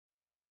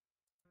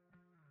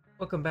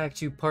Welcome back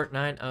to part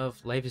 9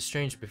 of Life is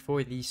Strange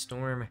Before the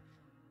Storm.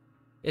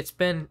 It's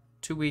been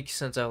 2 weeks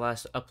since I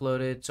last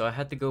uploaded, so I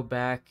had to go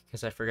back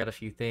because I forgot a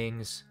few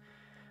things.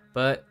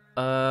 But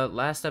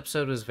last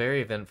episode was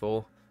very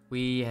eventful.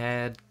 We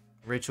had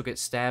Rachel get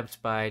stabbed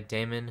by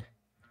Damon,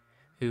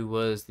 who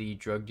was the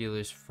drug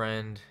dealer's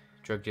friend.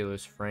 Drug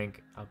dealer's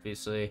Frank,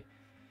 obviously.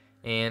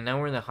 And now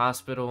we're in the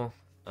hospital.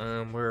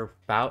 We're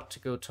about to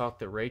go talk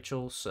to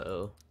Rachel,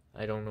 so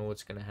I don't know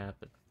what's gonna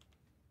happen.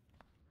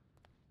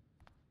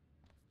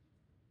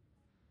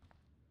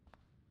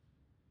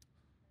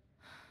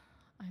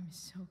 I'm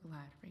so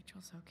glad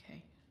Rachel's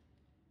okay.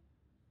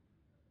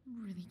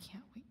 Really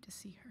can't wait to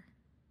see her.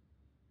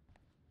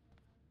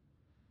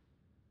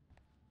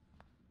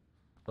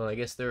 Well, I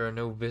guess there are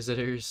no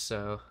visitors,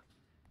 so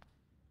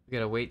we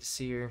gotta wait to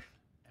see her.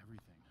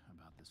 Everything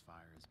about this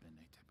fire has been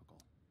atypical.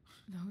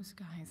 Those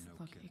guys No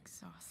look kidding.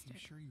 exhausted. You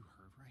sure you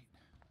heard right?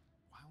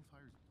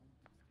 Wildfires.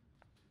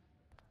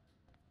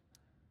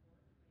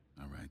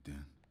 All right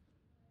then.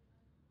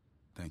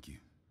 Thank you.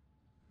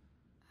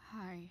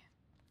 Hi,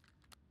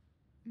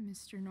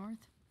 Mr.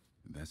 North.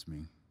 That's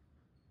me.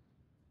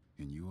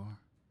 And you are?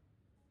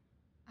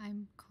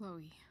 I'm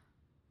Chloe.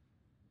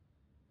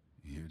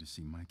 You here to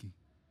see Mikey?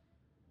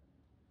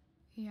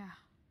 Yeah.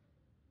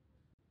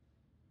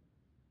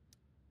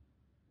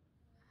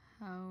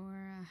 How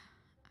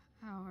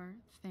are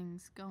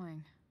things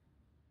going?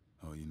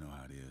 Oh, you know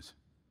how it is.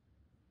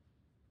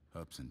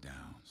 Ups and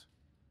downs.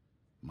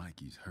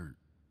 Mikey's hurt,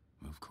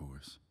 of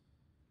course.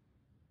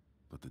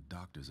 But the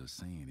doctors are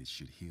saying it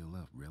should heal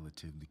up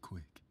relatively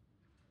quick.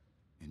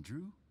 And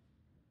Drew?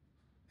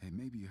 Hey,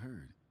 maybe you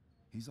heard.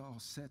 He's all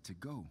set to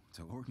go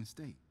to Oregon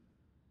State.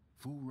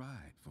 Full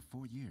ride for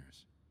 4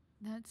 years.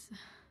 That's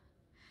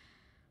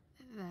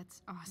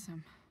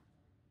awesome.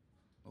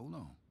 Hold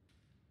on.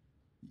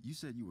 You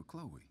said you were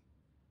Chloe.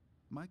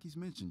 Mikey's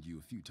mentioned you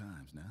a few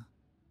times now.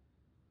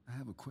 I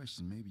have a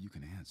question maybe you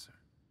can answer.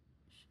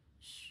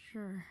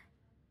 Sure.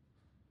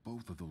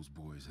 Both of those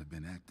boys have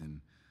been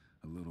acting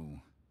a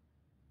little,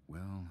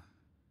 well,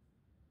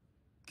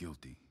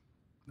 guilty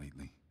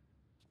lately.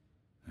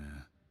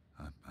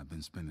 I've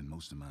been spending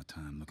most of my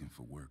time looking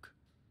for work.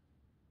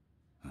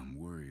 I'm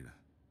worried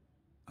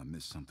I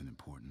missed something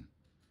important.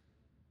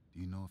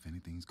 Do you know if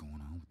anything's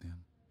going on with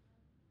them?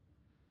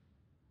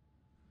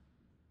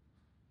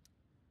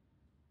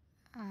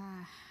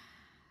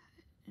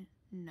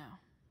 No.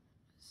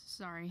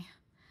 Sorry.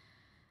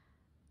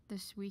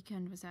 This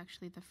weekend was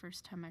actually the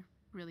first time I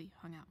really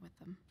hung out with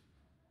them.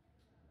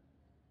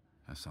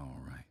 That's all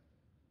right.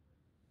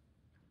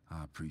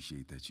 I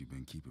appreciate that you've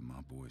been keeping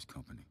my boys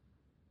company.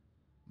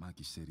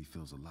 Mikey said he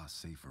feels a lot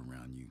safer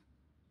around you.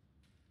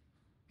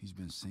 He's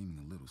been seeming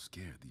a little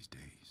scared these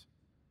days.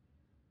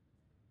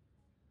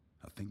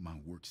 I think my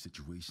work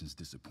situation's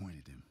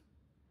disappointed him.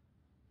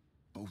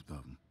 Both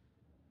of them.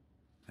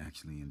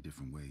 Actually, in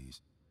different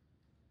ways.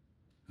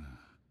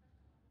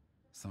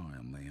 Sorry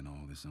I'm laying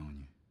all this on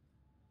you.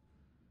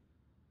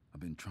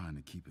 I've been trying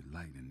to keep it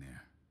light in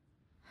there.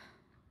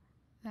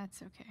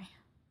 That's okay.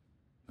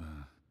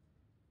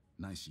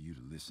 Nice of you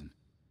to listen.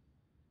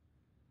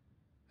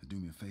 Do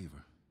me a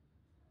favor.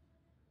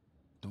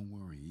 Don't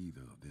worry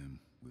either of them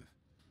with...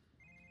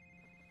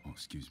 Oh,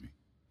 excuse me.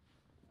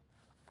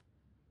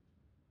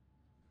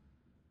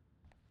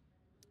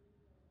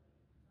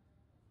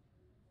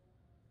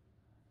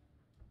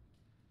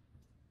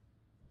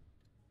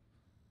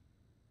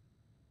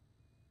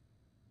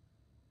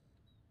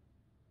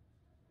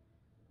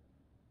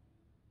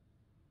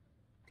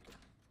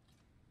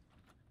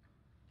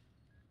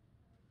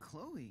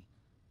 Chloe.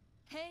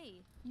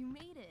 Hey, you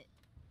made it.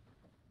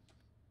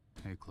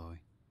 Hey,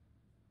 Chloe.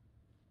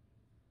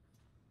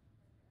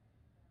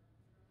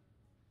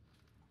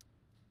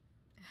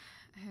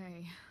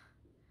 Hey.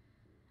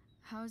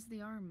 How's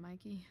the arm,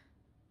 Mikey?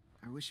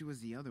 I wish it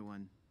was the other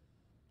one,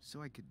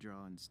 so I could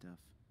draw and stuff.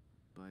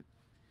 But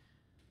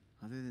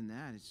other than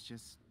that, it's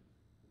just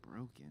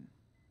broken.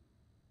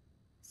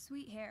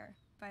 Sweet hair,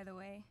 by the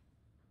way.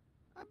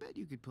 I bet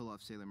you could pull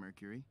off Sailor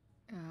Mercury.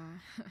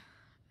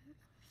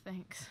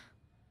 Thanks.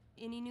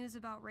 Any news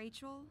about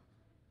Rachel?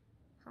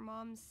 Her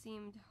mom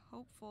seemed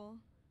hopeful.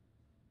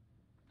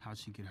 How'd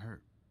she get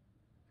hurt?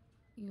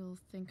 You'll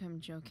think I'm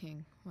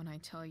joking when I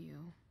tell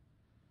you,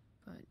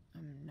 but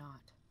I'm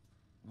not.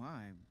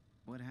 Why?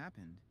 What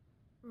happened?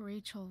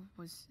 Rachel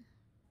was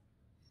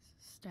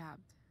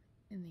stabbed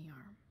in the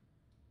arm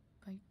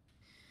by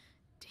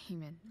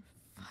Damon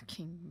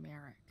fucking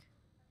Merrick.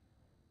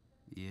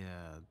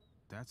 Yeah,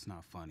 that's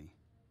not funny.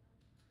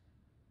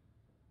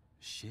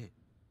 Shit.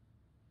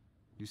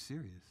 You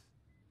serious?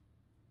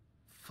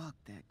 Fuck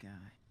that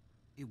guy.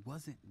 It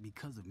wasn't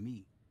because of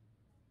me,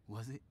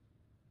 was it?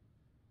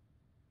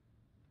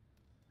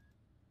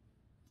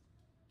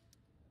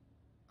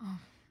 Oh,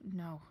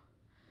 no.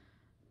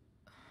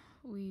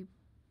 We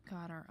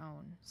got our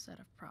own set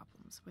of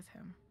problems with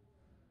him.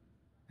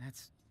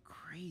 That's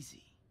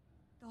crazy.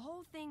 The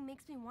whole thing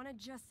makes me want to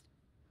just...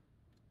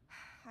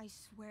 I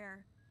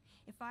swear,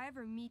 if I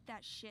ever meet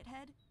that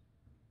shithead,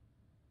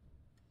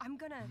 I'm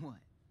gonna... What?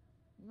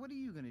 What are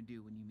you gonna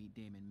do when you meet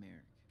Damon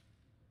Merrick?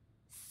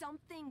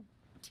 Something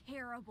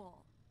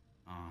terrible.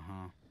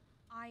 Uh-huh.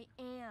 I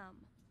am.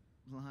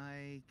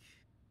 Like...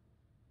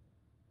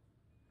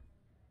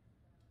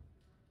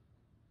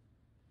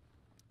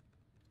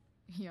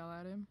 Yell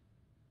at him?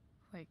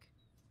 Like,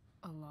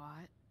 a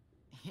lot?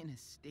 in a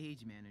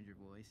stage manager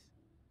voice.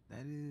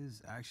 That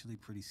is actually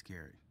pretty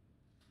scary.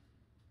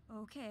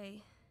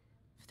 Okay.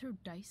 Throw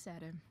dice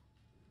at him.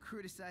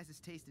 Criticize his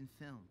taste in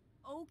film.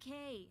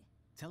 Okay.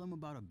 Tell him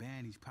about a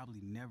band he's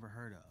probably never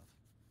heard of,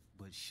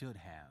 but should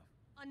have.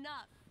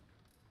 Enough.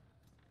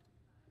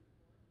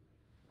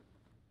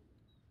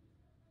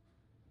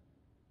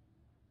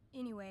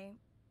 Anyway,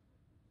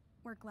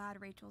 we're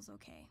glad Rachel's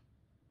okay.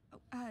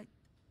 Oh,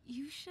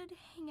 you should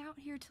hang out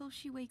here till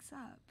she wakes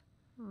up.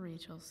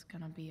 Rachel's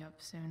gonna be up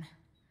soon.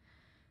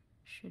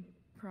 Should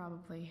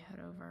probably head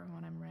over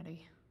when I'm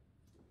ready.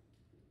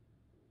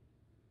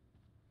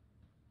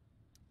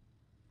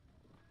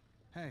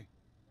 Hey.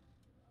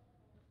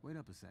 Wait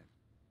up a sec.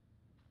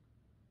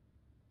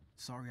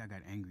 Sorry I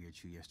got angry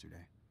at you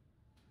yesterday.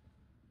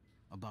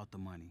 About the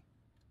money.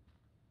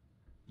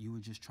 You were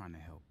just trying to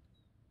help.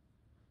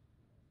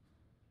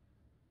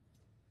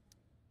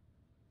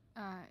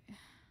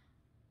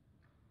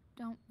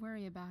 Don't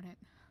worry about it.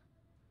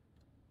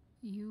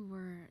 You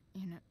were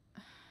in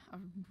a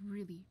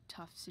really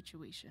tough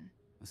situation.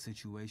 A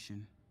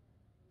situation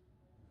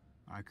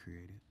I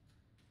created.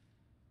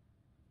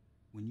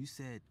 When you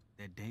said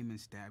that Damon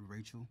stabbed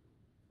Rachel,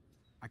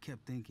 I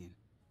kept thinking,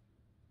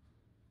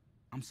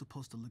 I'm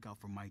supposed to look out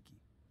for Mikey,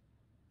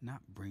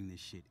 not bring this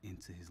shit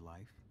into his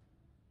life.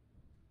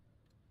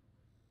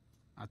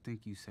 I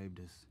think you saved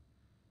us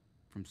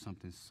from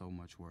something so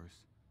much worse.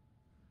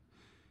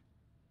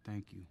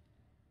 Thank you.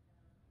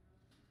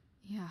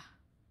 Yeah,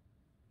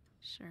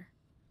 sure.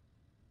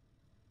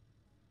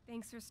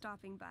 Thanks for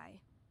stopping by.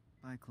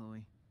 Bye,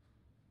 Chloe.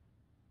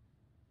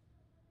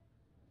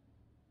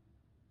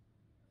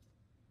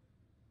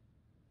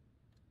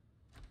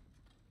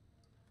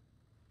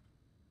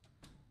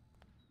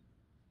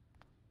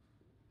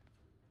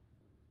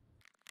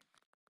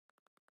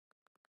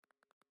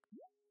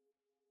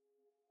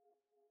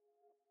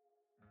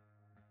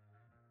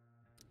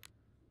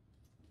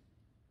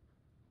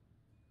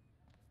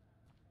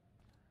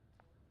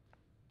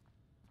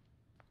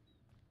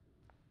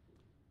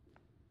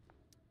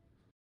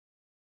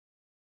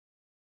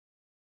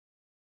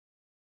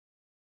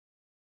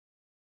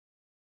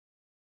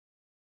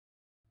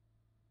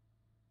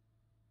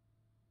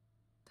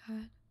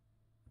 Dad,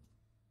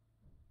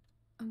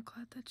 I'm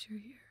glad that you're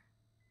here.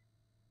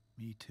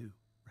 Me too,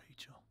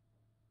 Rachel.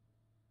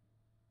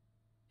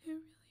 It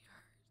really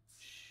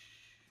hurts.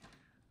 Shh.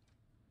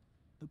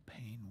 The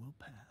pain will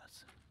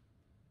pass.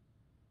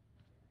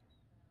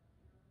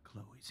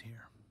 Chloe's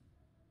here.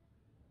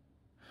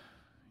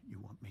 You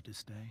want me to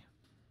stay?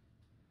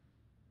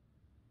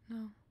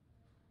 No.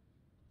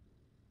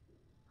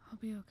 I'll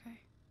be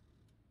okay.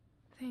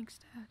 Thanks,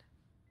 Dad.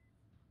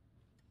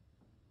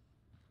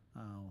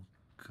 I'll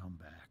come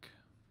back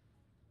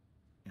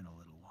in a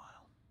little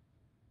while.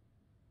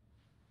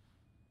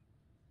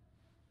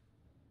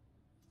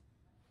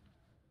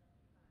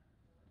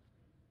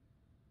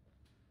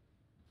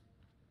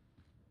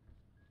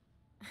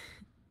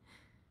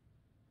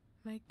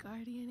 My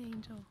guardian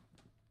angel.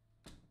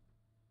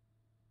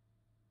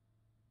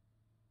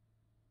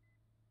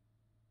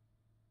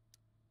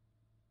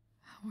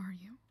 How are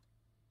you?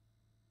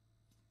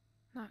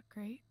 Not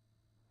great.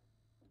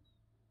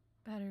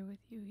 Better with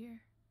you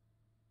here.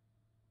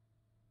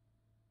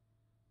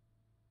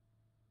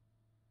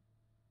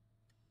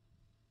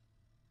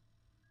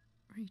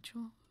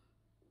 Rachel,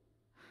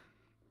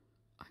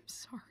 I'm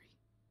sorry.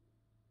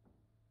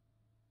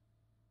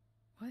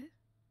 What?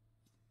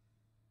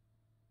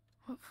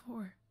 What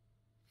for?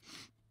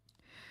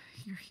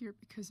 You're here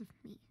because of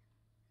me.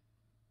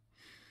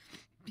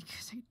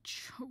 Because I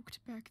choked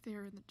back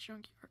there in the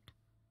junkyard.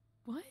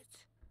 What?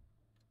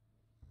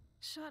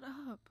 Shut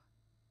up.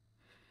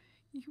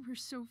 You were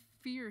so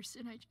fierce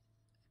and I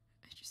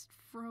just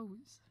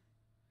froze.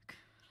 God,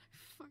 I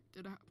fucked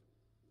it up.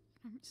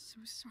 I'm so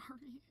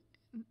sorry.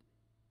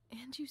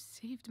 And you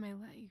saved my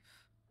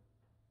life.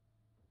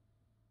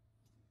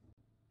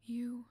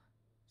 You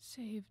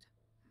saved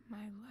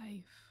my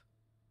life.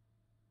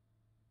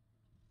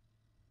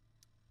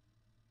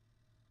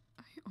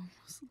 I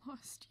almost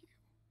lost you.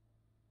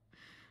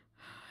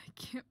 I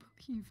can't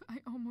believe I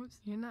almost...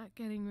 You're not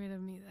getting rid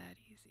of me that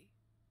easy.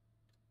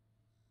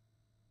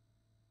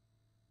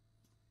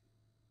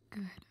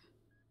 Good.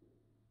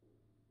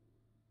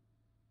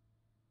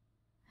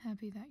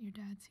 Happy that your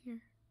dad's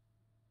here.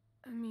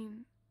 I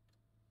mean...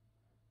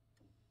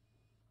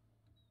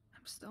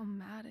 I'm still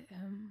mad at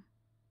him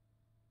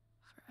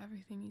for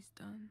everything he's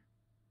done.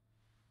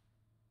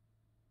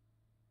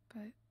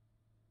 But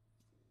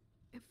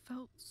it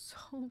felt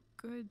so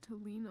good to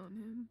lean on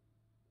him.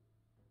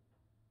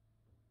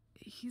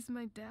 He's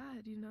my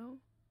dad, you know?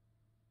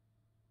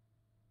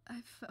 I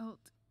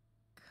felt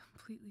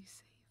completely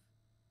safe.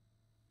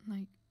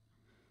 Like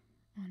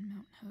on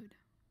Mount Hood.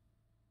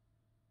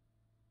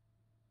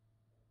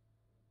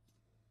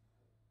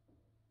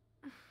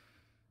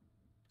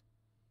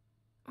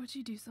 Would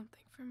you do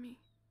something for me?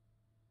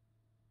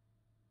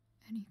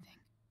 Anything.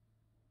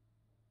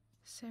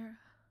 Sarah.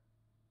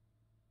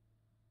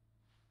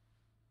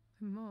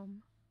 My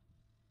mom.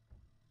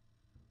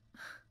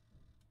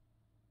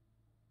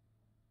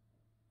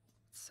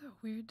 It's so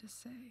weird to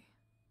say.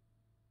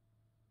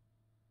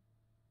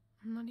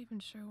 I'm not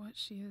even sure what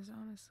she is,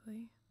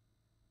 honestly.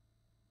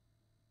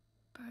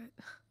 But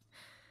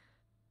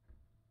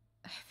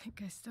I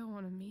think I still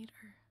want to meet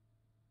her.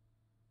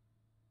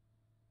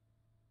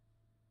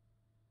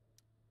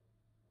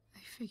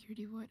 I figured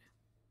you would.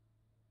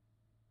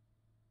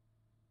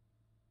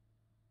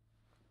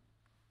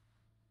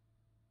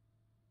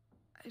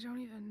 I don't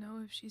even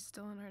know if she's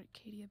still in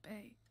Arcadia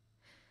Bay.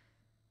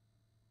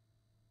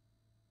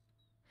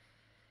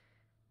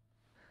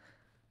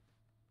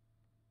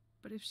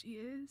 But if she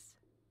is,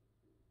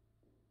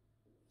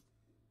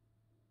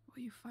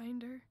 will you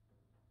find her,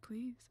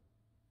 please?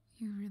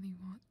 You really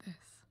want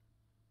this,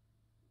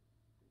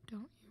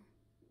 don't you?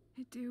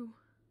 I do,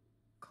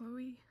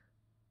 Chloe.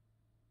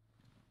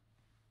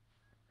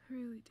 I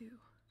really do.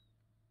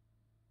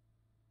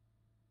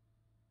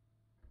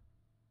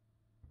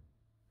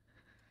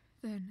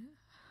 Then,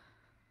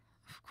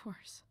 of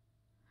course.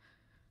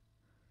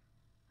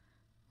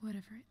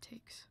 Whatever it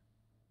takes.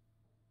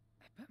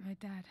 I bet my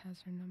dad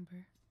has her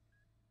number.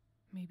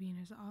 Maybe in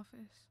his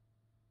office.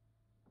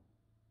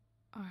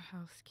 Our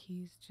house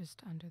key's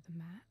just under the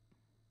mat.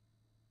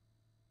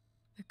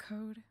 The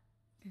code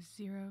is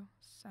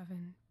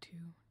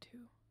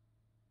 0722.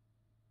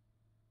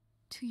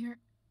 To your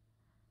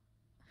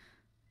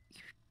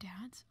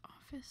dad's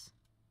office?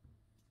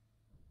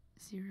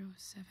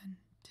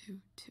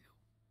 0722.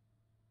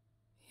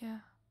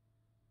 Yeah.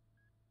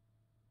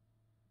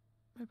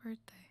 My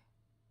birthday.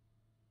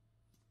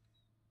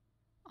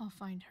 I'll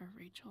find her,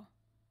 Rachel.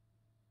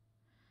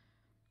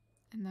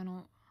 And then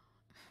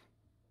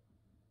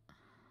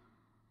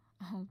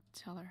I'll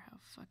tell her how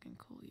fucking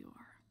cool you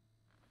are.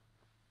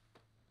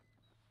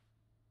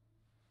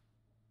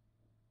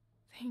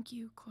 Thank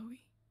you,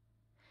 Chloe.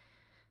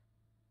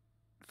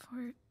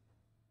 For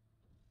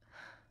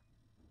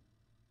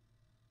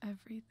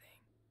everything.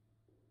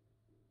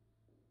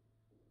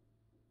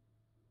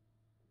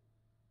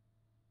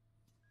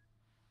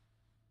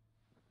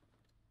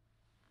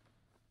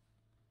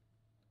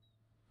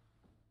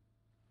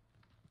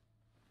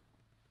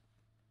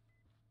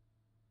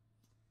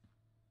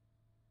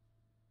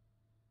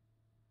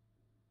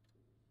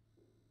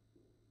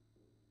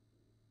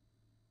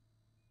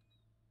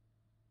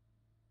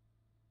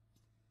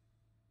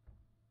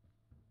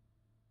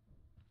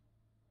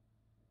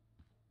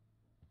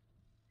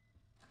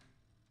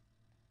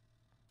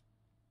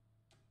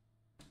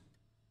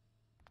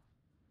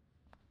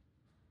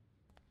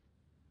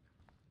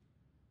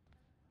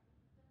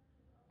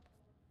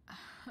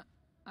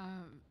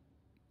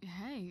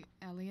 Hey,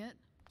 Elliot.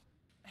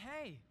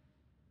 Hey!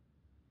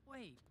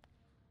 Wait.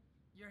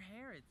 Your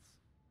hair, it's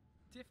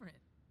different.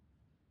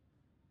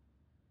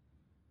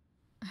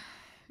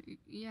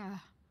 Yeah.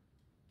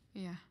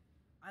 Yeah.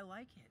 I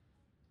like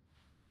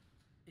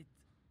it.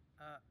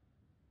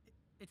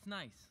 It's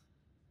nice.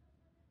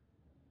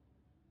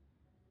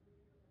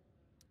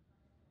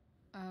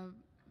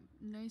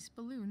 Nice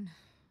balloon,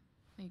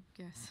 I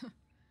guess.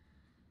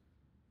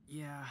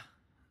 Yeah.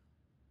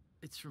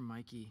 It's from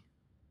Mikey.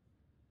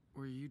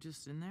 Were you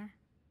just in there?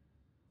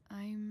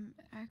 I'm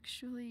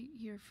actually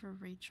here for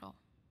Rachel.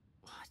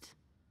 What?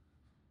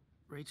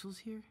 Rachel's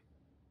here?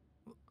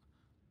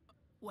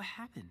 What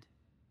happened?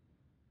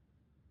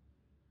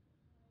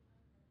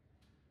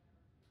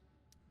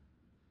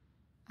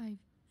 I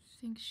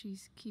think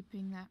she's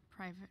keeping that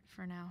private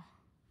for now.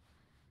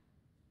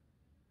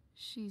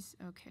 She's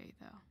okay,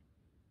 though.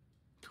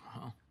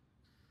 Well,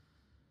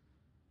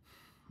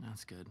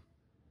 that's good.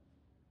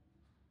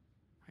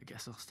 I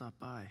guess I'll stop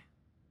by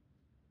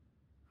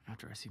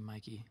after I see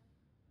Mikey.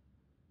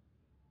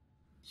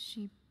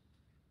 She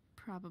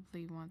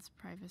probably wants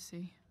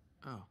privacy.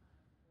 Oh.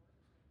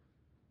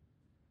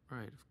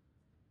 Right,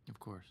 of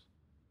course.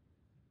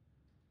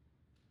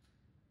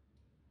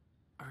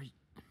 Are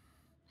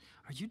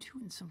you two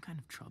in some kind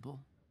of trouble?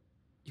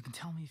 You can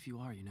tell me if you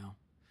are, you know.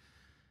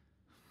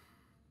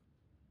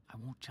 I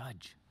won't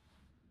judge.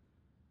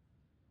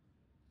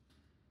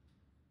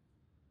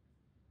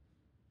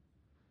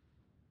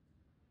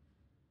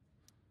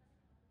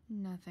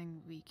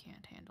 Nothing we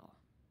can't handle.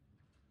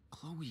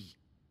 Chloe.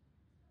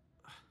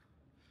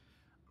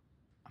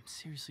 I'm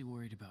seriously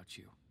worried about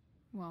you.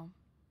 Well,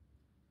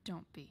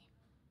 don't be.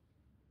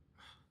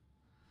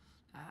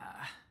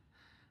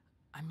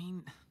 I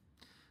mean,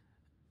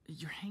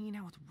 you're hanging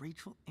out with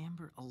Rachel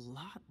Amber a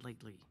lot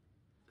lately,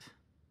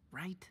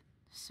 right?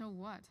 So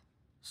what?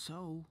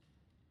 So,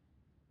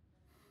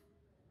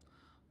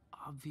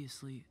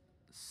 obviously,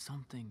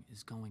 something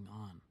is going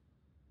on.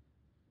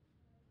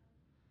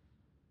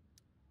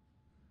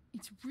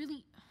 It's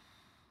really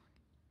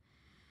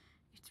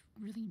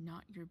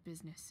not your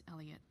business,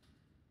 Elliot.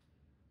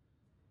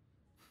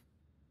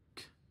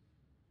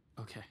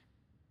 Okay,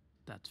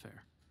 that's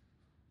fair.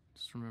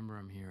 Just remember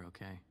I'm here,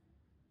 okay?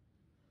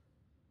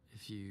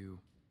 if you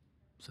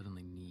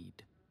suddenly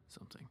need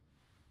something.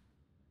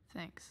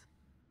 Thanks.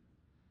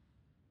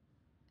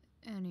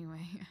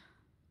 Anyway,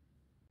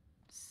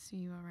 see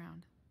you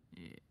around.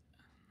 Yeah.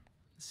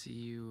 See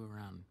you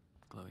around,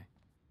 Chloe.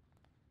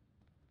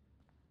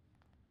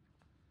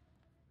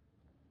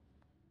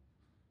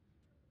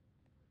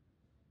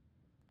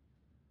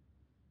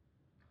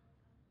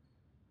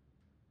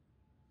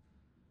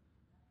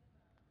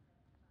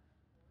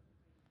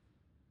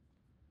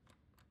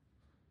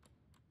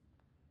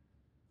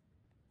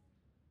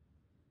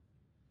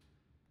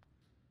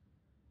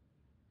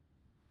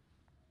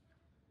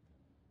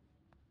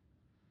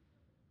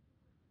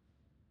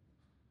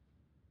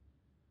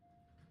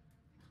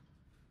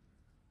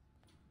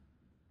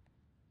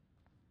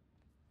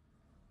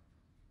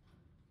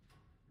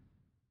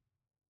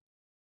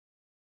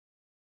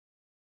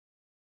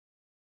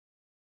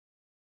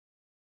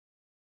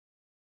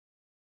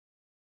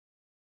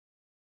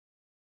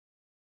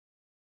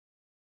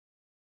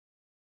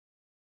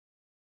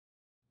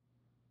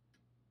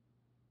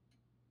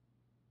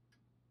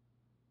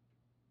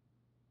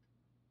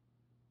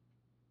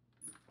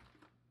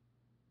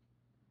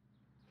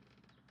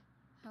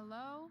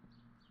 Hello?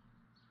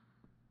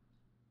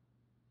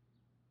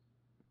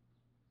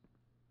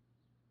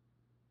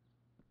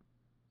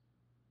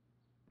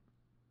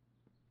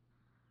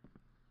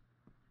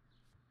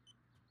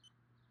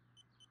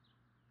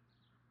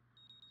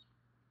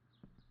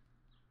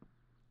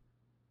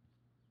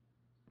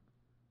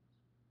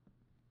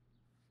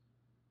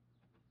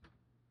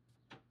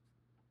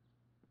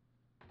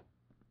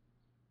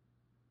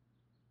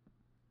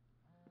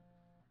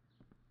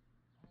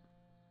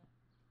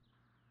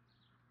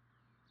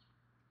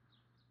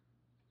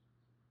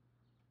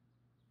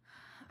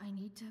 I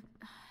need to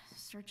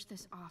search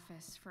this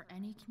office for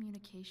any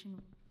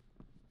communication.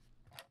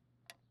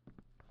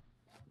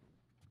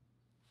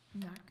 I'm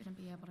not gonna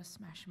be able to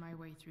smash my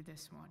way through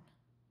this one.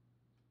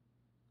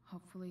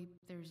 Hopefully,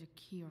 there's a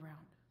key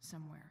around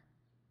somewhere.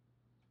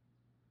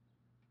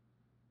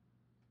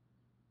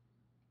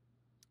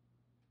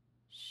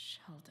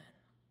 Sheldon.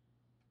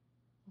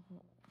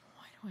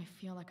 Why do I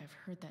feel like I've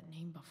heard that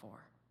name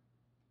before?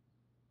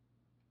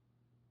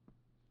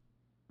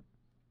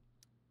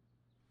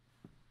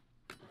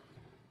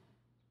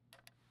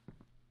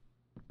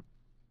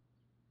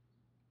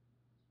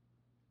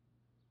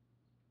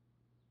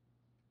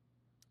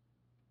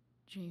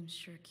 James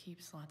sure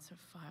keeps lots of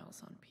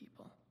files on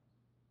people.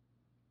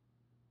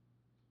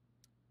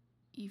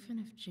 Even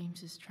if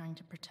James is trying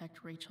to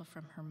protect Rachel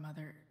from her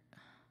mother,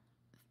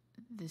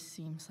 this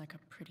seems like a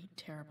pretty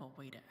terrible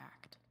way to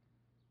act.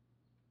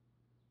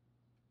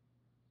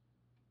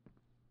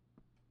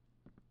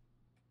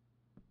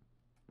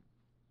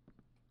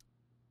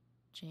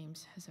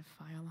 James has a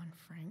file on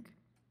Frank.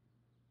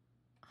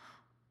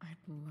 I'd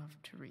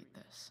love to read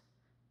this,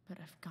 but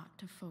I've got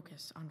to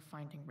focus on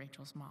finding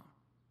Rachel's mom.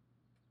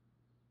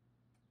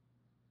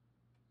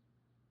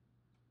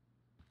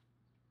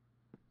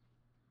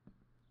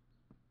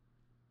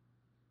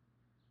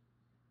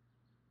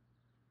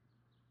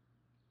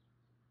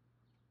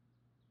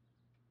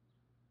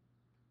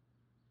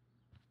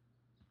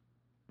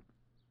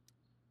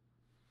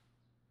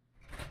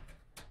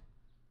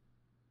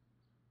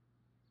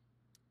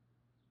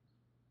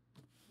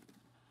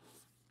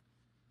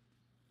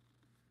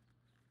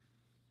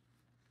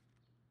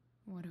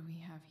 What do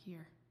we have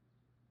here?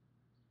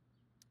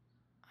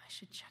 I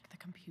should check the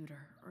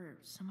computer or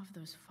some of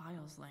those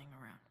files laying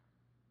around.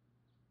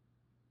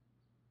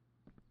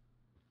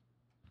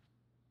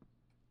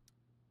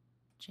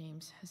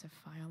 James has a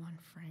file on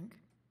Frank.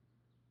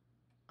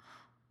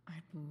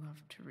 I'd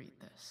love to read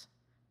this,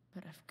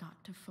 but I've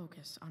got to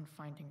focus on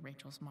finding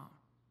Rachel's mom.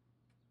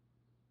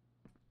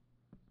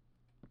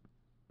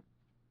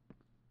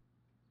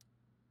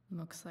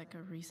 Looks like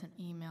a recent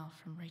email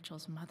from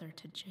Rachel's mother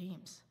to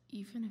James.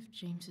 Even if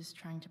James is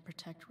trying to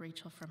protect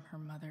Rachel from her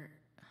mother,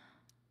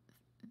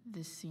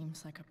 this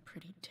seems like a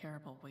pretty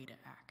terrible way to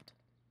act.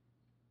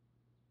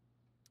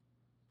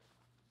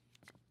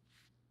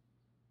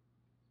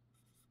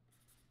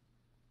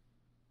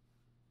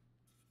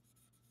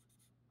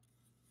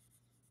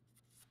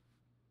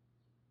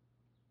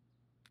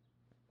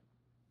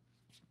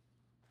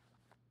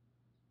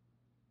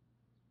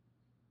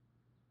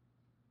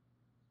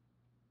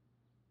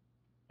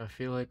 I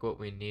feel like what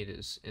we need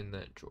is in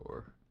that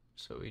drawer.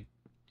 So we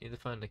need to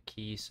find a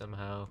key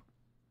somehow.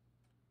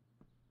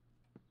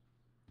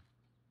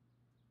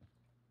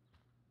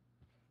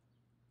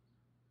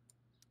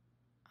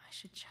 I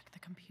should check the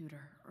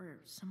computer or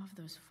some of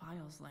those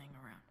files laying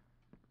around.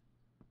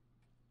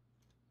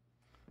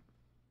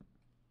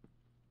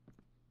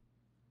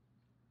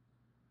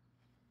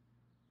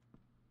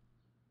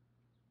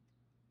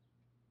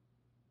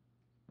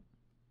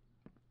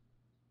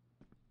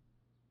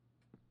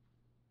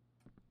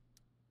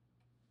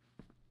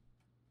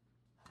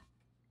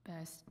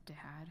 Best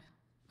dad.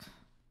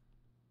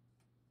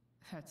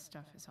 That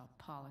stuff is all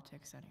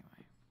politics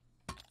anyway.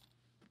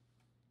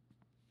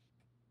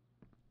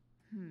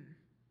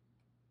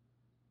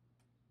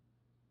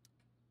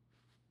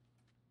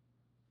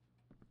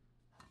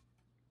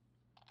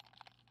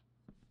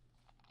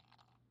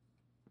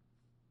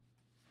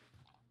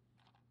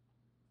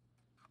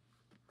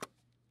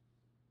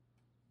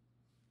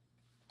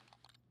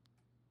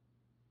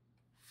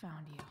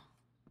 Found you.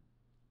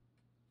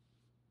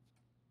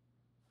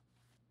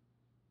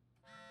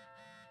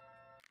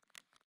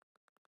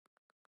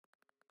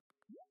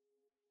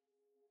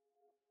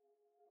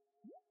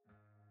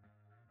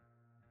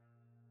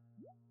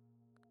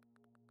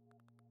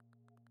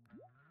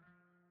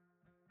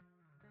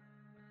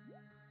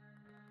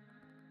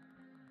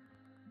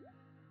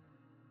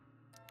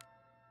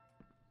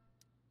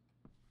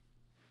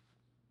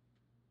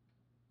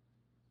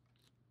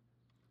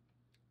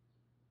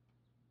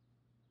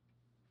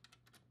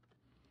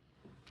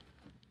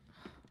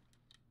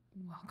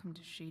 Welcome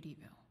to Shadyville.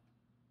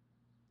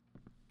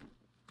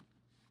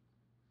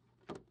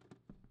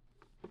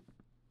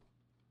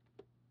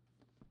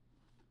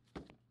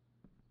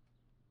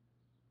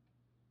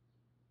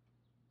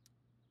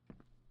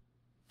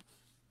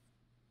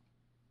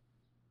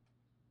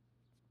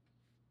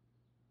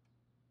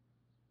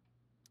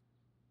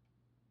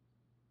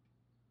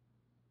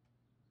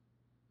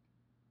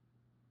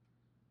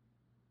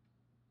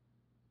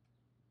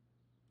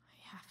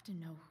 I have to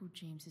know who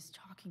James is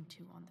talking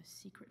to on the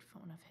secret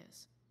phone of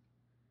his.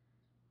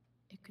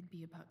 It could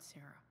be about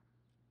Sarah.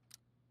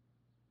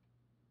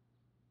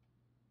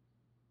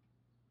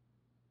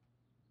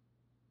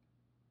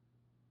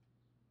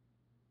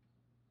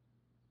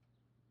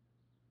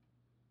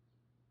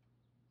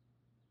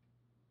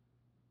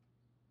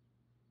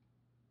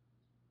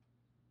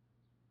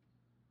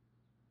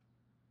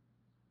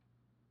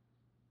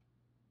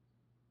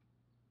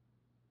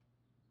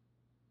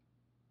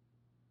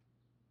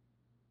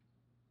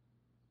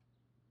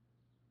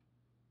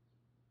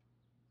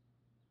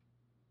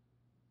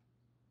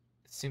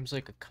 It seems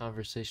like a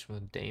conversation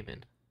with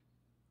Damon.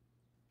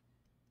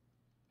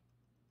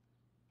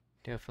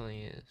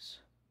 Definitely is.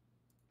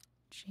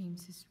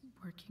 James is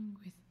working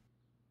with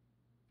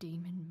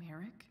Damon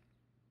Merrick?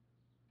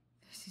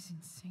 This is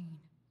insane.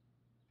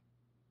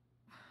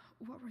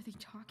 What were they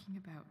talking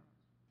about?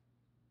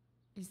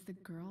 Is the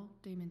girl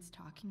Damon's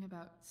talking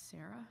about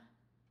Sarah?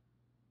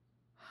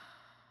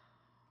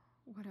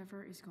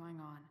 Whatever is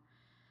going on,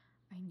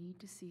 I need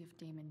to see if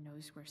Damon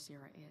knows where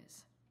Sarah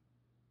is.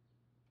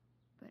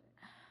 But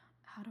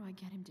how do I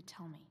get him to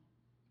tell me?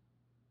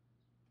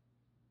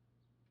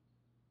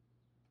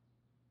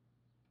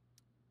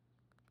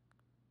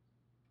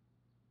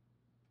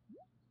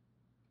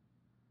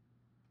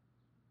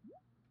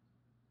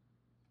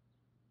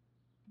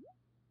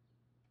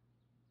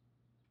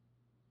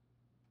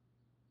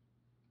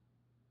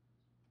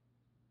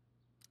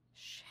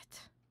 Shit.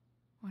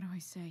 What do I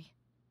say?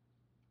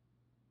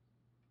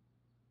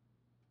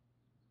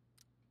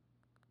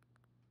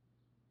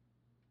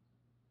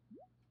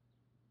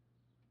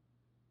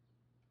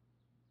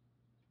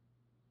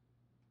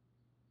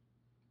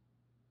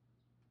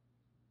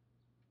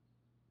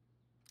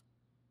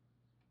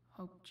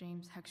 Hope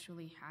James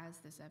actually has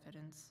this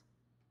evidence.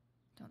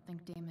 Don't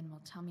think Damon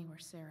will tell me where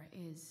Sarah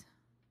is.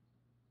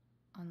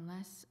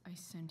 Unless I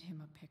send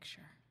him a picture.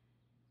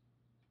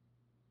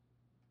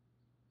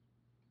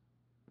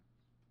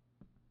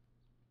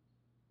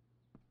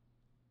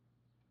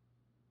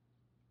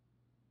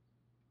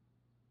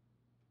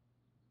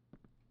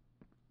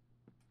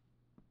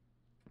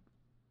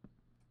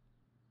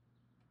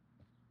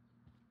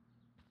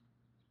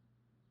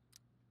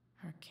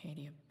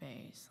 Arcadia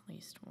Bay's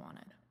least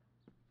wanted.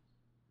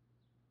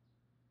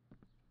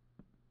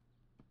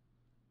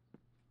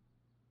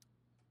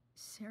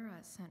 Sarah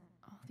sent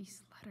all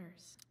these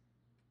letters.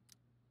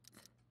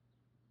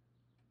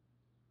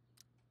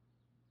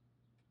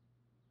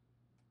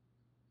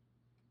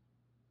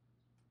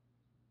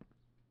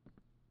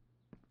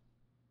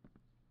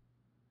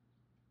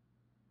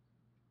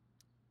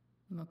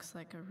 Looks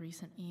like a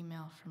recent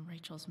email from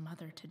Rachel's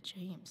mother to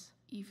James.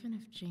 Even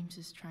if James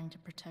is trying to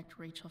protect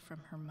Rachel from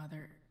her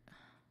mother,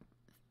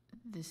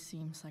 this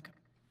seems like a...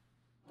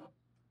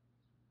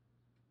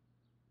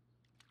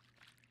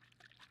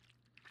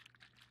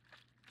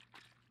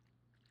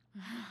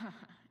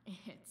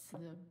 It's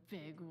the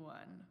big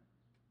one.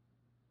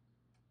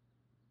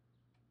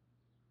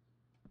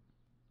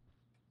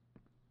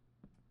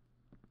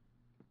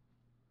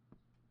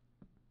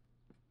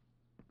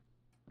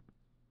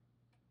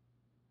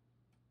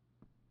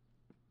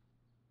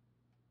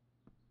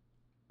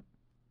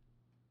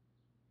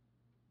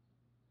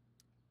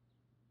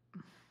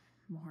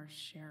 More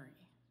sherry.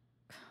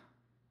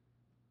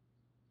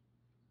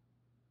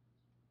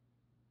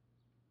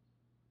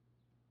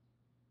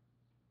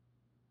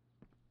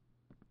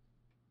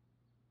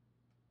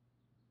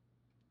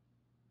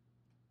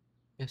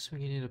 Guess we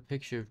need a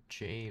picture of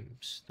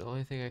James. The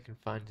only thing I can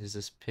find is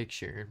this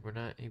picture, and we're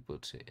not able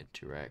to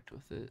interact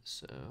with it,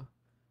 so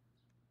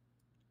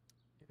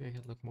maybe I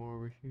can look more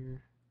over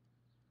here.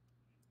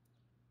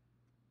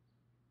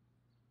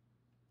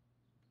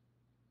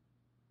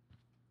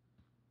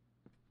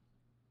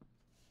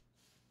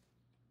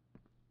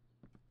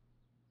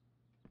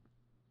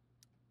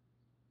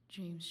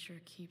 James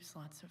sure keeps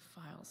lots of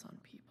files on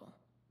people.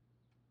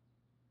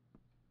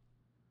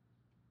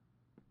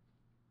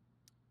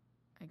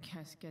 I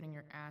guess getting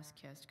your ass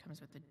kissed comes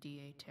with the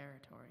DA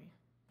territory.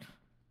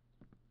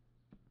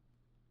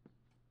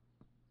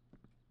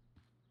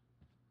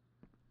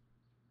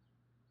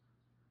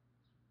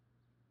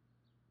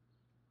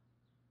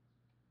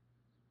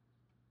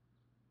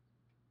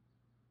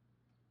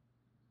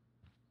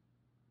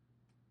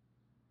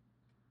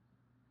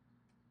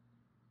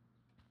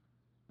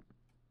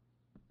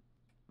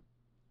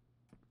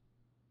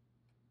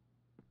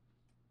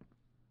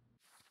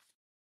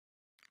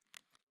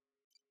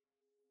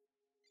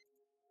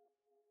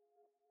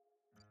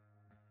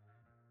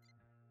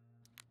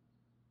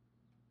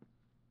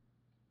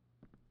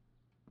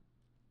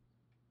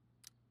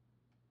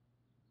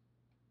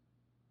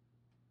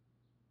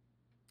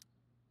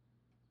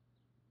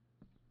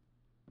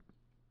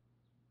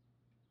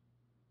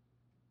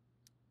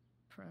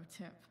 Pro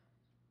tip.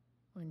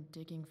 When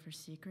digging for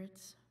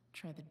secrets,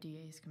 try the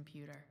DA's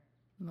computer.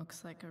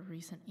 Looks like a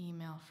recent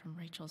email from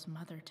Rachel's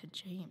mother to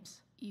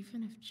James.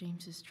 Even if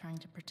James is trying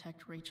to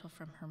protect Rachel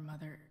from her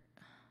mother,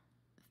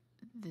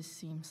 this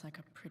seems like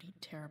a pretty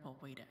terrible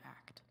way to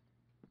act.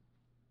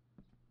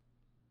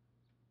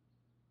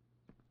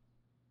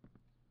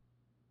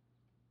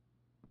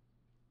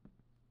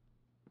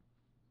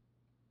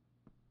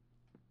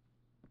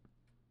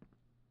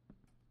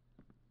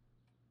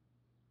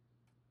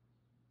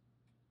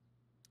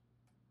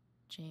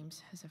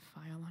 James has a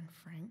file on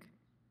Frank.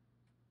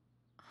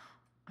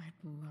 I'd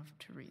love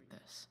to read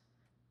this,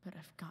 but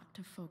I've got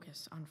to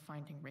focus on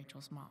finding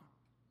Rachel's mom.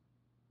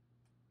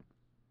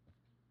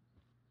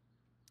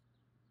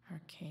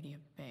 Arcadia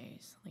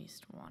Bay's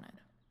least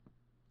wanted.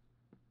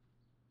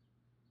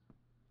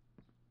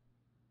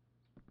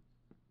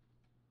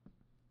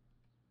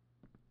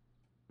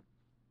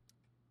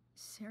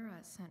 Sarah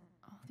sent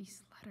all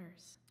these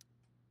letters.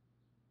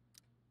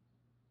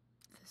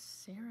 The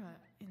Sarah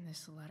in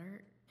this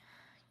letter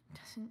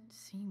doesn't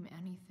seem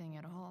anything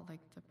at all like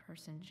the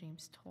person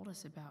James told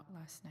us about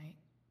last night.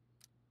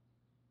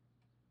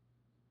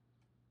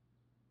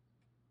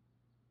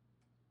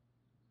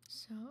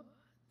 So,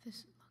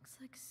 this looks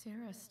like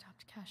Sarah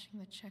stopped cashing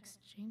the checks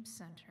James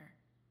sent her.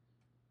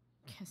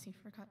 Guess he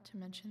forgot to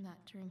mention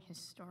that during his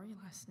story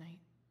last night.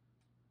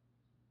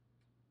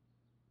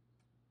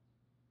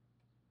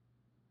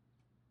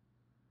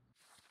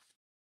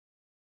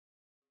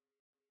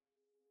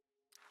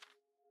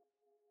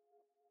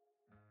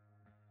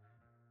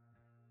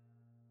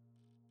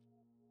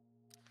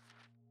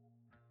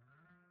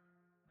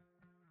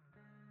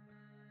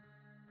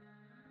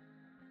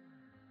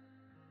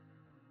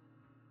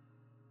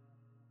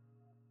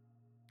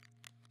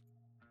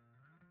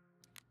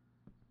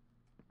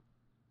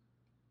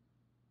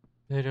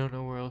 I don't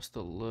know where else to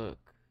look.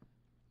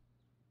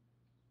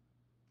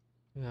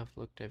 I've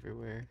looked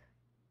everywhere.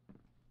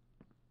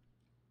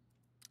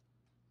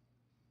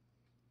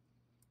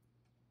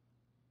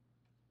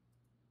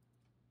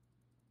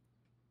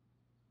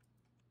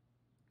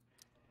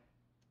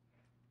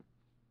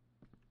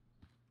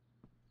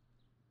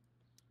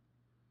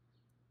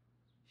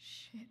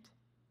 Shit.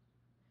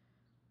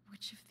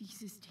 Which of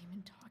these is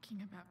Damon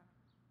talking about?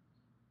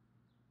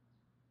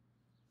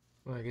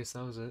 Well, I guess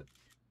that was it.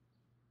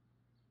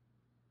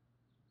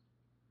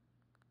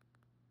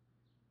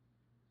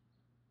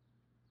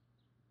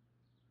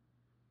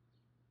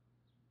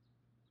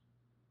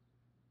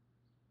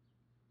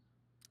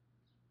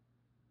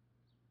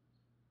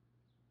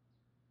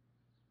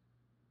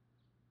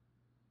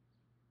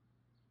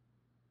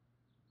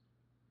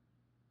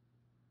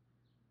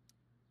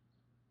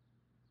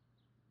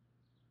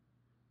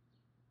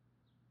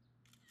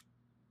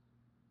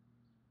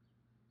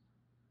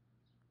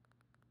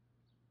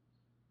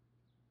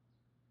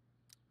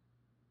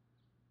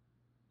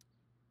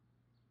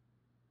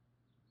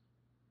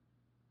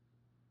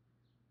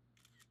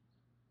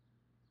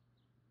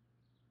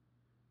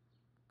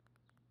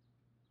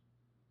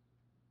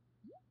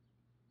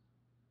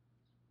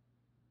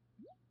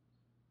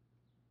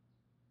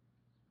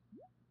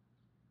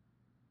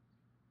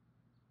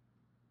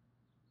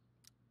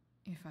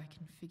 If I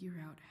can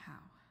figure out how.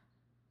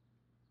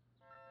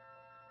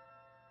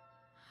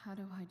 How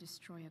do I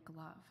destroy a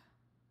glove?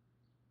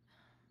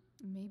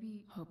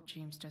 Maybe hope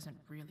James doesn't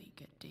really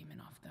get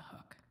Damon off the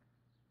hook.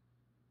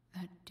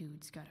 That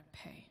dude's gotta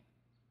pay.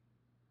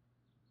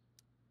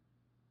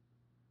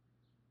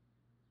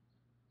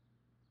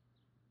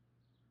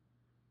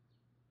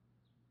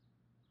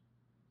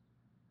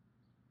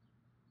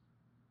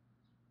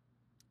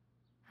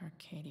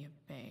 Arcadia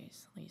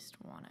Bay's least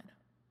wanted.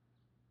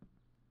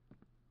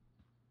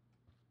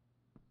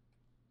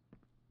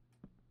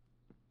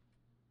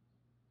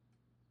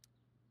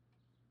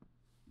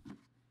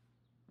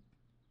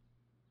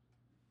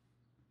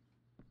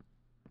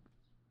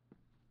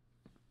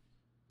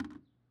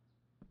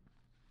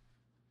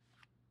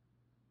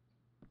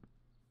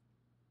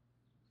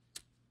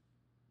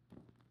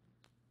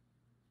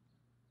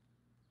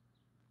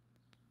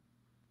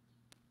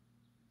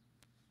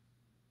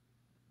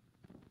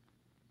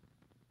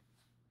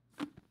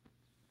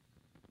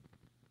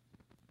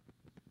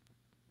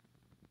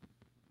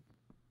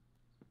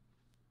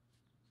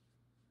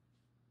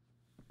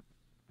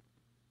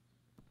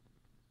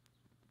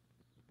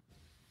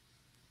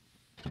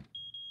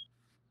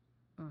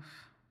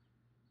 Oof.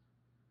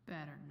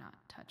 Better not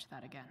touch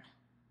that again.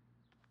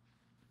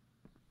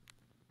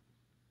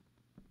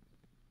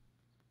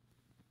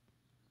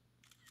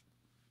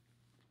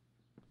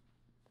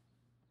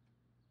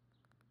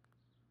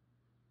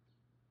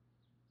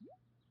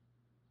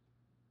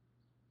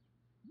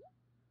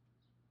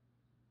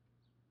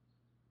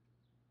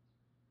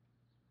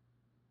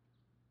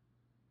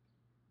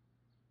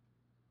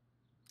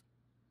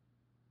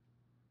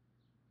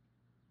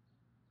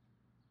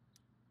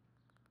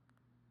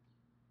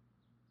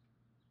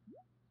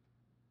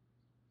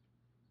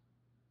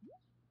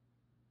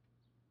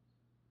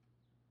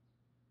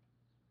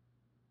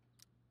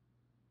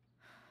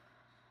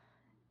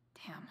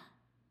 Damn.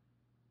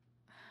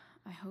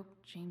 I hope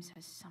James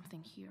has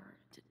something here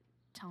to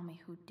tell me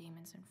who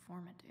Damon's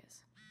informant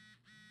is.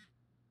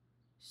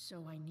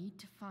 So I need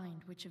to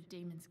find which of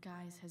Damon's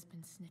guys has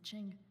been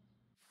snitching.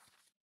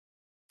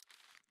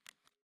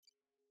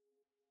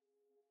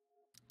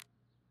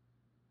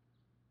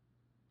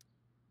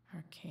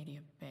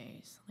 Arcadia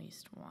Bay's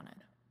least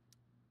wanted.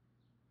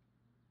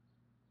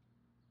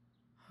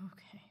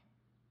 Okay.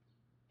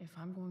 If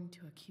I'm going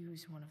to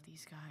accuse one of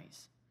these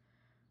guys,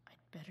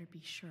 I'd better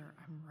be sure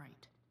I'm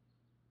right.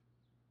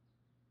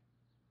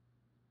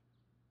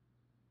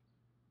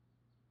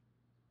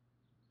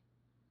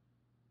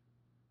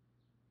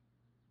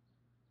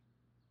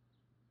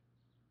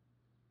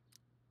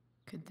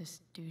 Could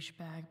this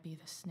douchebag be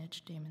the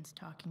snitch Damon's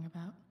talking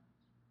about?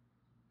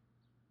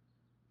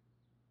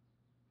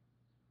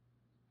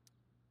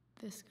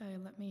 This guy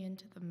let me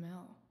into the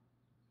mill.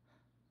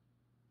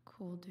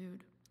 Cool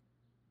dude.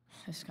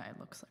 This guy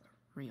looks like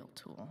a real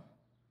tool.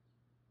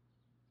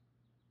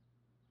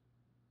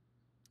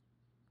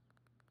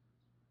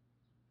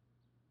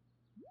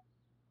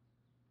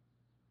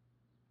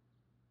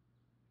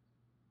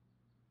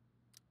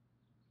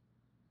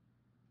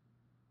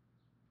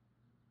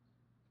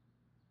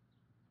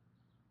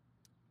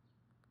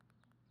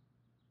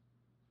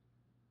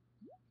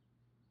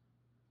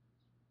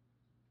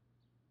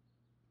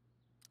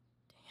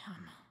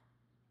 Damn.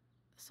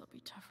 This'll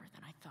be tougher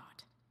than I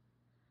thought.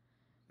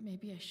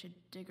 Maybe I should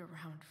dig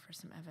around for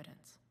some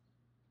evidence.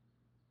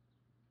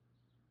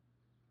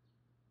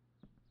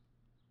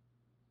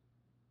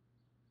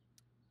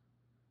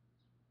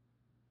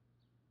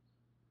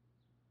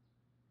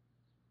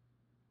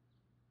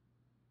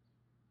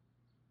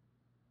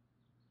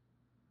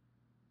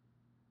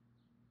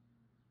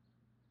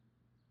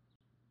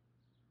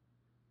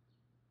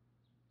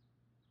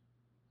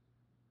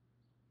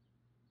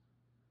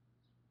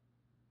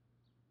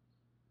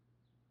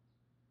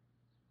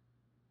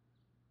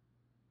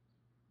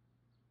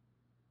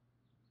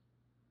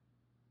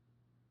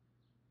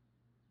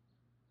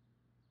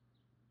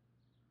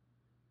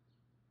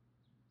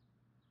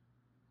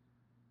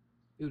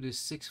 Dude is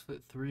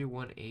 6'3",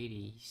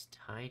 180. He's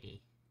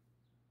tiny.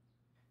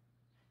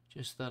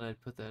 Just thought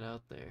I'd put that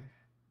out there.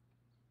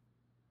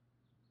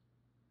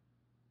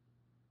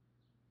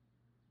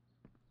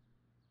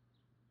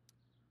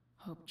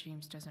 Hope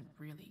James doesn't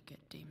really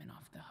get Damon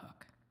off the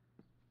hook.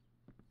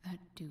 That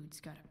dude's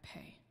gotta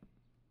pay.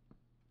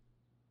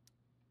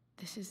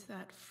 This is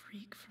that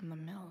freak from the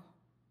mill.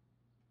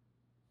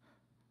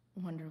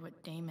 Wonder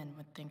what Damon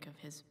would think of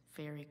his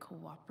very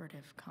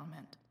cooperative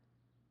comment.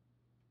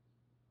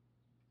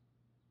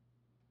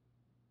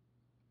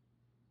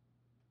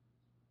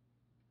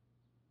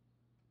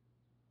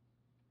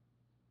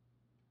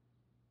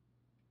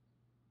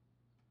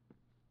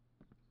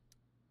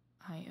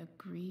 I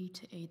agree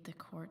to aid the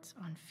courts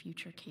on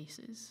future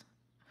cases.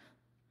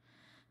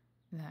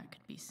 That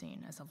could be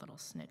seen as a little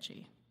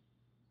snitchy.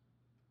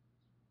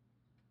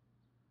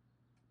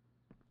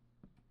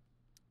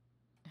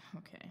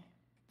 Okay,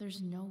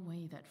 there's no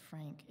way that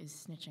Frank is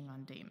snitching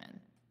on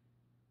Damon.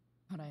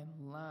 But I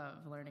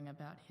love learning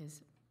about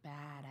his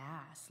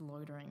badass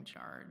loitering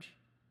charge.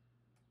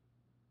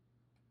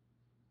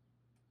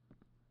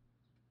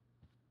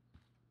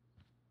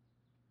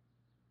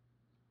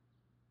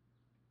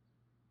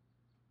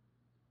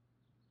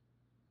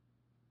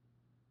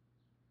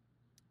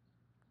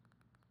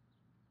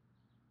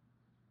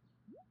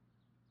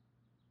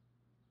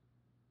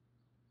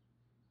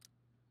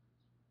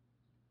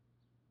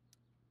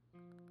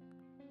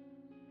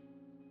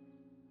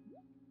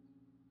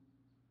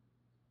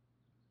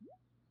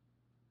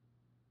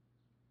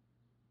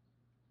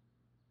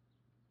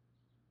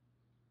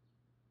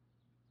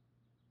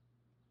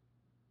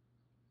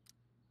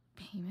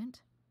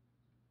 Payment?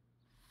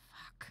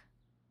 Fuck.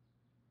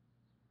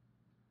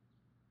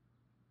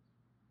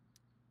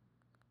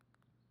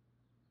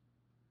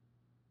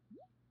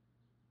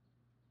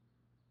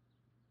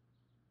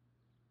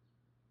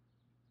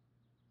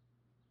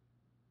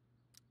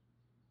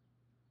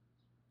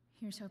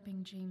 Here's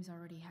hoping James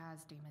already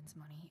has Damon's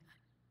money.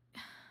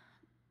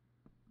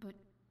 But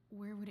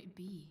where would it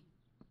be?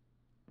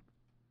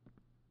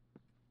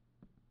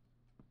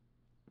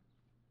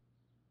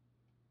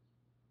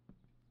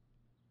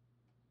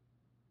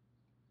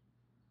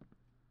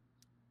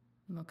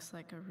 Looks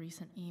like a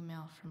recent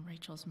email from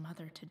Rachel's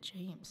mother to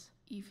James.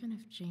 Even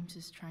if James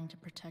is trying to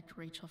protect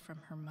Rachel from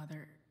her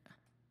mother,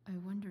 I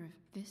wonder if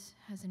this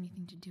has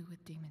anything to do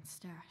with Damon's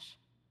stash.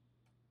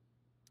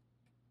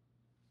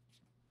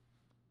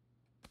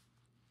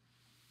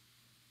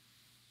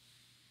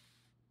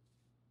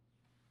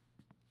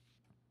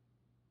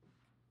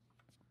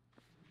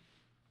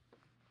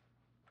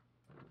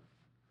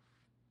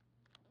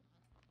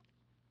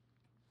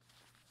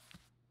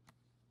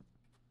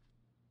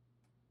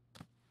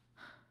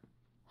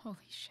 Holy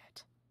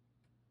shit.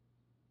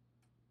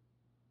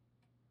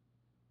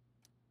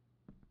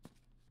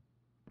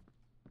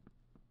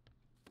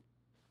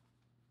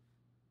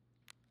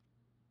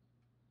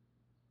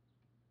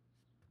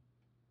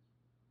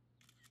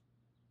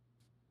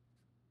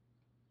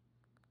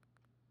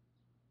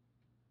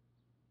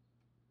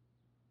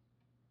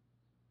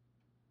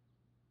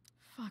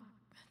 Fuck,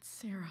 that's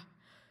Sarah.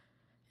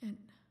 And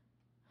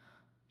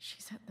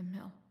she's at the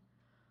mill.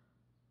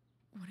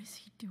 What is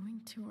he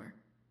doing to her?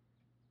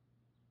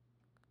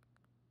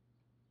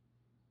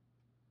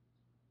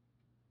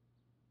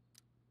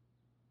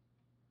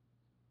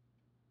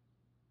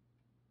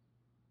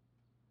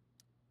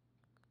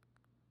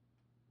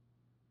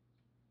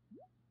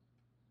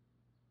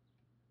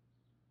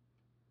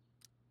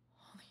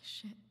 Holy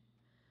shit.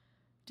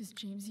 Does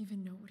James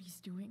even know what he's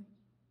doing?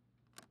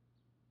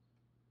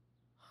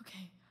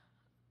 Okay,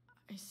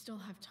 I still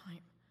have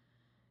time.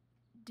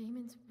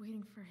 Damon's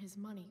waiting for his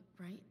money,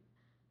 right?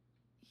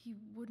 He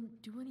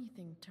wouldn't do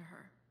anything to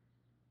her.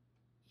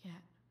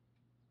 Yet.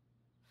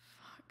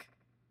 Fuck.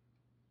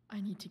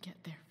 I need to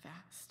get there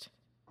fast.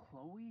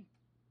 Chloe?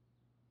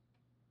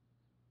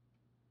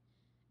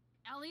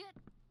 Elliot?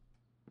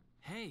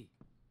 Hey!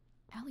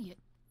 Elliot,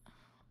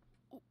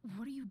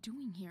 what are you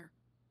doing here?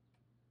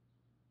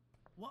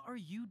 What are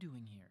you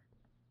doing here?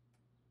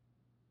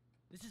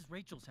 This is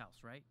Rachel's house,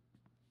 right?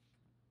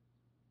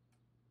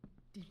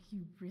 Did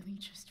he really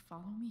just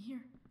follow me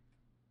here?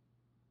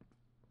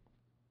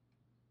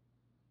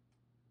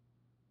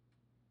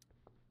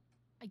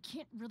 I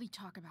can't really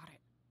talk about it.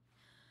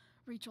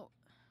 Rachel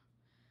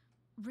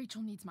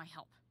needs my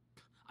help.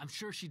 I'm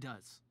sure she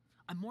does.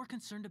 I'm more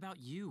concerned about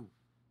you.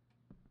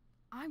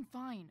 I'm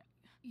fine.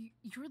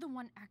 You're the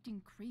one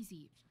acting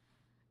crazy.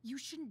 You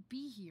shouldn't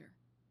be here.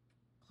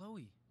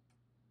 Chloe,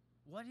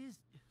 what is...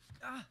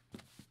 Ah!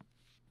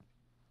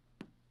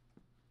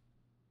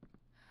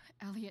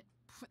 Elliot,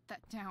 put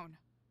that down.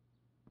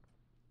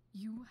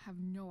 You have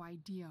no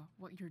idea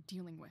what you're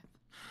dealing with.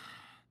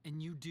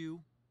 And you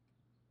do?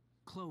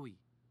 Chloe,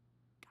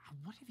 God,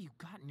 what have you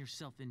gotten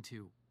yourself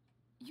into?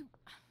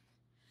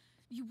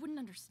 You wouldn't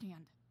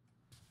understand.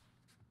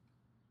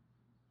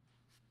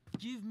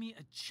 Give me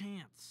a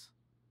chance.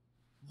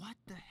 What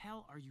the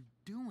hell are you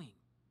doing?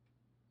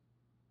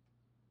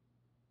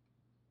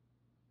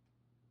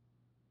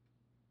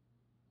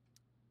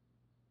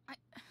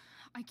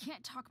 I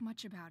can't talk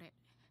much about it.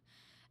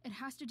 It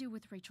has to do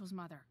with Rachel's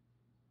mother.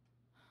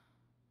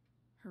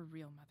 Her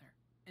real mother.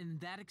 And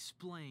that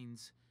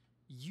explains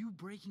you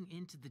breaking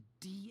into the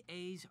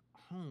DA's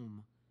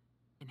home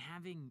and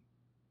having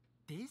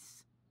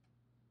this?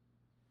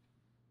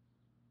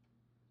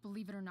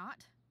 Believe it or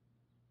not,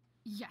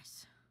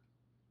 yes.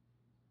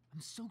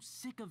 I'm so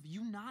sick of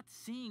you not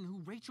seeing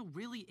who Rachel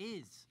really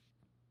is.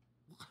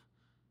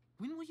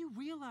 When will you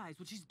realize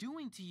what she's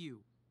doing to you?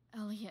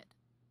 Elliot,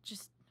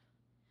 just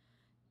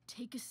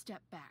take a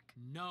step back.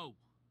 No.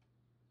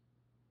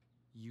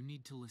 You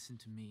need to listen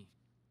to me.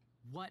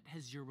 What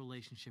has your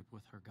relationship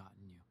with her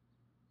gotten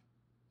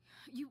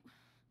you?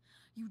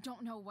 You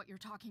don't know what you're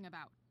talking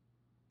about.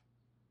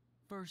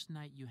 First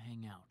night you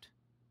hang out,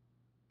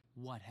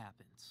 what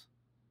happens?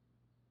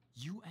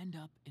 You end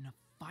up in a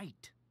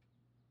fight.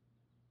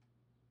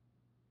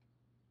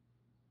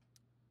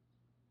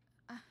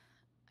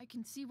 I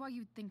can see why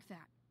you'd think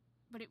that,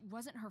 but it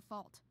wasn't her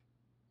fault.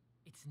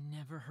 It's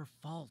never her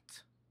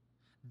fault.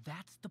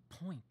 That's the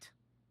point.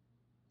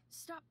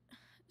 Stop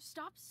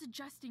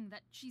suggesting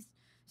that she's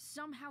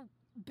somehow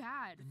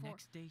bad The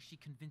next day she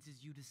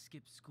convinces you to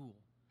skip school.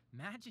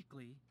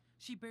 Magically,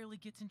 she barely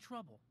gets in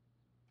trouble.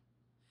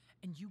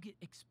 And you get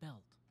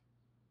expelled.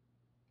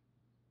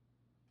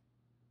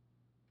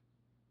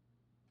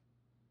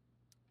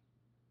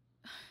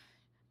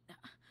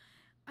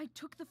 I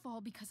took the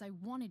fall because I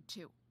wanted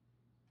to.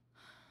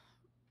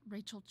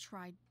 Rachel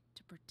tried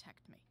to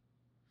protect me.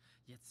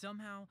 Yet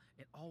somehow,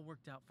 it all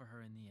worked out for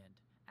her in the end,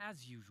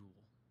 as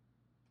usual.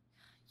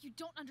 You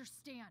don't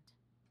understand.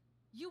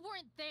 You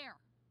weren't there.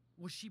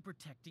 Was she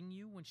protecting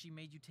you when she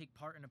made you take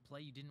part in a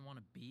play you didn't want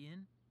to be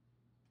in?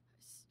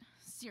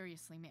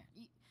 Seriously, man.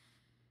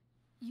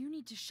 You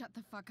need to shut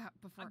the fuck up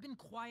before... I've been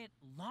quiet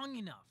long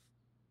enough.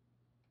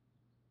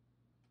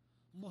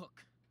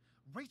 Look,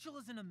 Rachel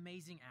is an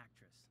amazing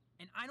actress.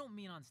 And I don't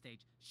mean on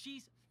stage.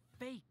 She's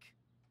fake.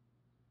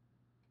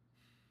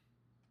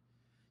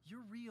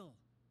 You're real.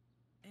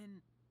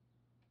 And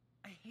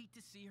I hate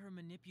to see her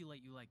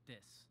manipulate you like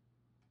this.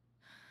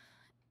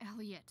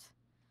 Elliot,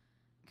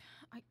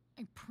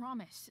 I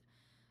promise.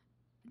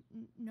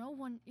 No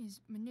one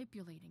is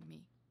manipulating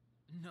me.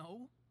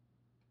 No?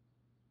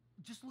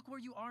 Just look where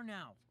you are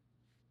now.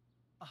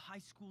 A high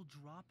school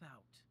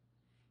dropout.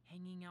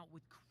 Hanging out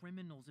with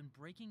criminals and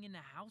breaking into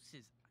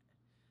houses.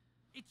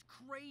 It's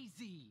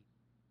crazy.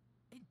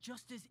 It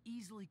just as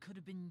easily could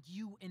have been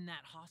you in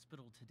that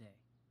hospital today.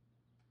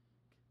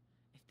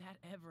 If that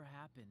ever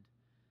happened...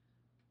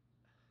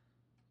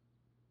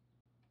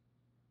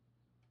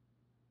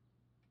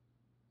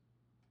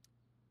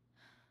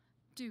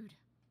 Dude,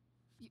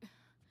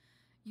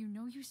 you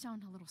know you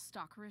sound a little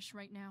stalkerish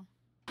right now?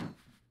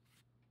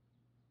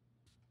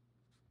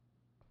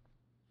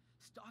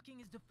 Stalking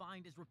is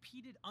defined as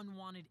repeated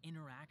unwanted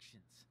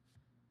interactions.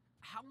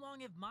 How long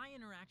have my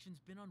interactions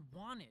been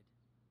unwanted?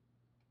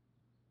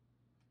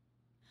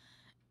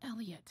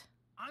 Elliot.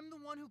 I'm the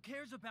one who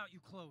cares about you,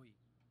 Chloe.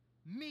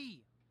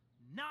 Me,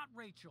 not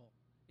Rachel.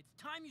 It's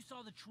time you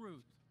saw the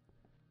truth.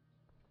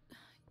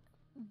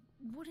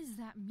 What does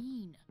that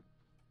mean?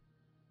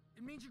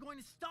 It means you're going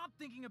to stop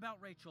thinking about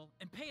Rachel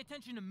and pay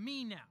attention to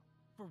me now.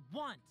 For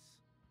once.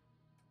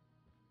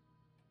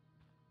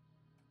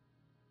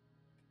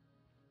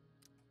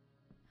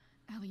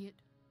 Elliot,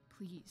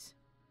 please.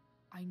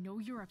 I know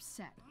you're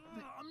upset,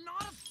 but... I'm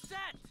not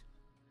upset!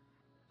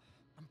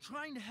 I'm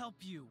trying to help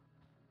you.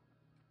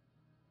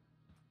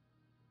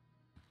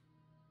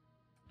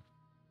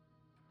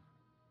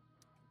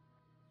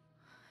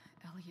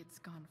 Elliot's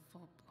gone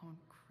full-blown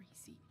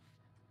crazy.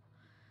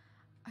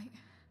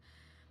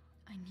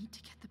 I need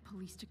to get the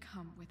police to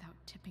come without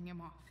tipping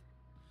him off.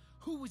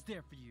 Who was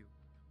there for you?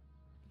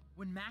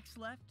 When Max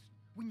left?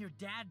 When your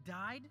dad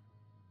died?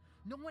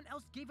 No one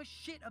else gave a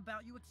shit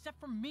about you except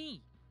for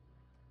me.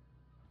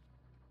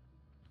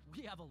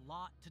 We have a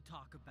lot to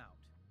talk about.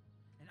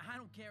 And I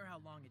don't care how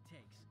long it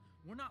takes.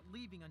 We're not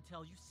leaving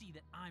until you see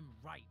that I'm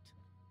right.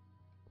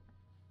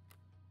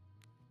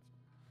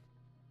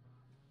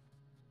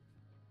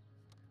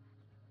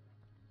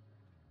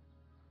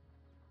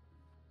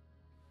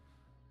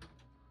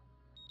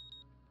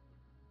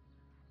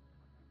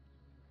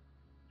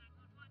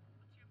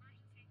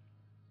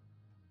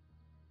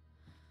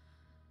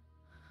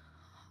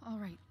 All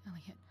right,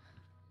 Elliot.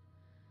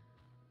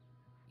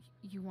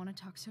 You want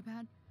to talk so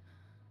bad?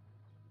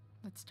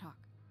 Let's talk.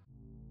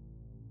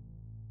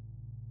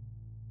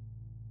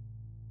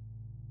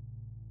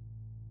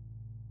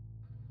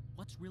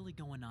 What's really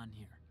going on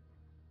here?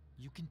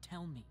 You can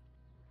tell me.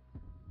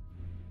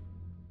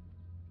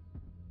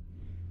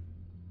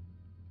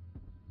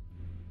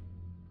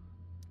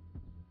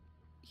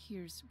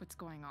 Here's what's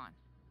going on.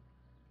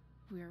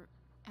 We're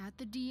at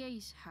the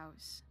DA's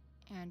house,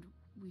 and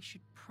we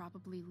should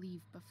probably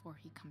leave before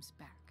he comes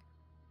back.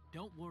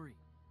 Don't worry.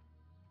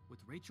 With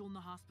Rachel in the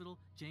hospital,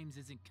 James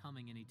isn't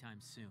coming anytime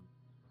soon.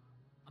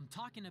 I'm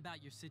talking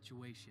about your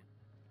situation.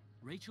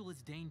 Rachel is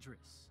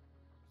dangerous.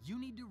 You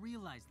need to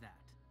realize that.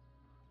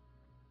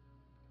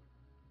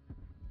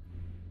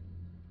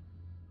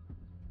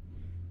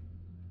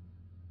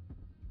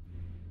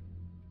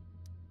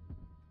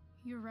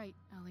 You're right,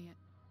 Elliot.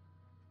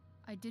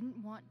 I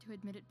didn't want to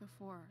admit it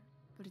before,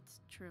 but it's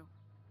true.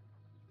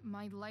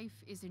 My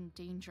life is in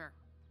danger.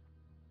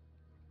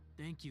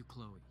 Thank you,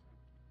 Chloe.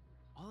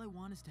 All I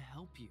want is to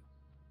help you.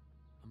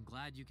 I'm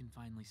glad you can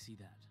finally see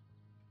that.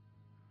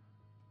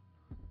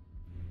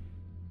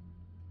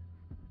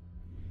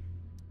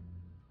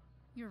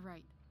 You're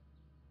right.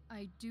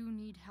 I do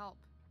need help.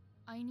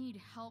 I need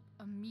help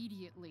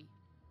immediately.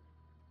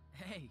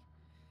 Hey,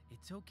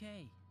 it's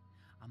okay.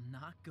 I'm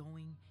not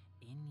going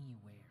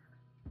anywhere.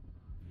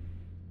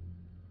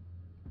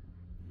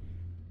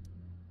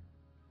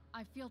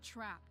 I feel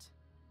trapped.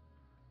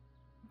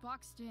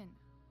 Boxed in.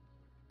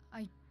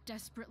 I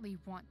desperately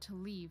want to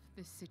leave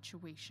this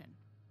situation.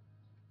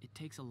 It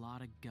takes a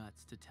lot of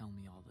guts to tell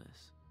me all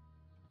this.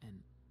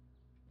 And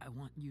I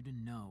want you to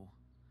know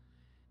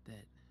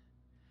that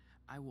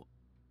I will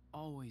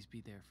always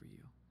be there for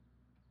you.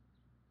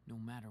 No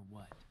matter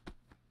what.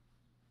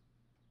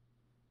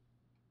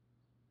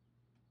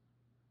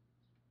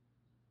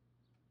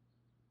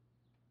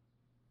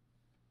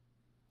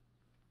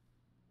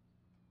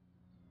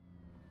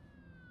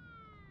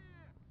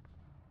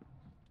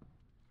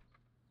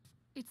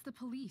 It's the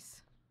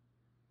police.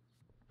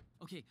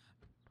 Okay,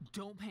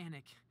 don't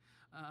panic.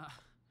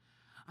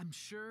 I'm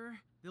sure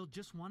they'll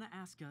just want to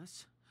ask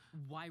us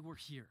why we're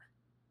here.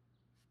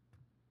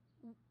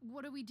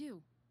 What do we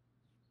do?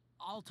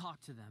 I'll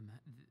talk to them.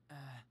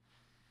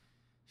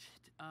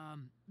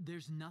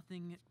 There's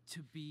nothing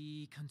to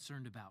be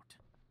concerned about.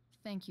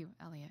 Thank you,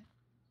 Elliot.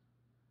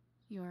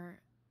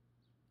 You're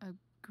a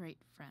great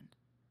friend.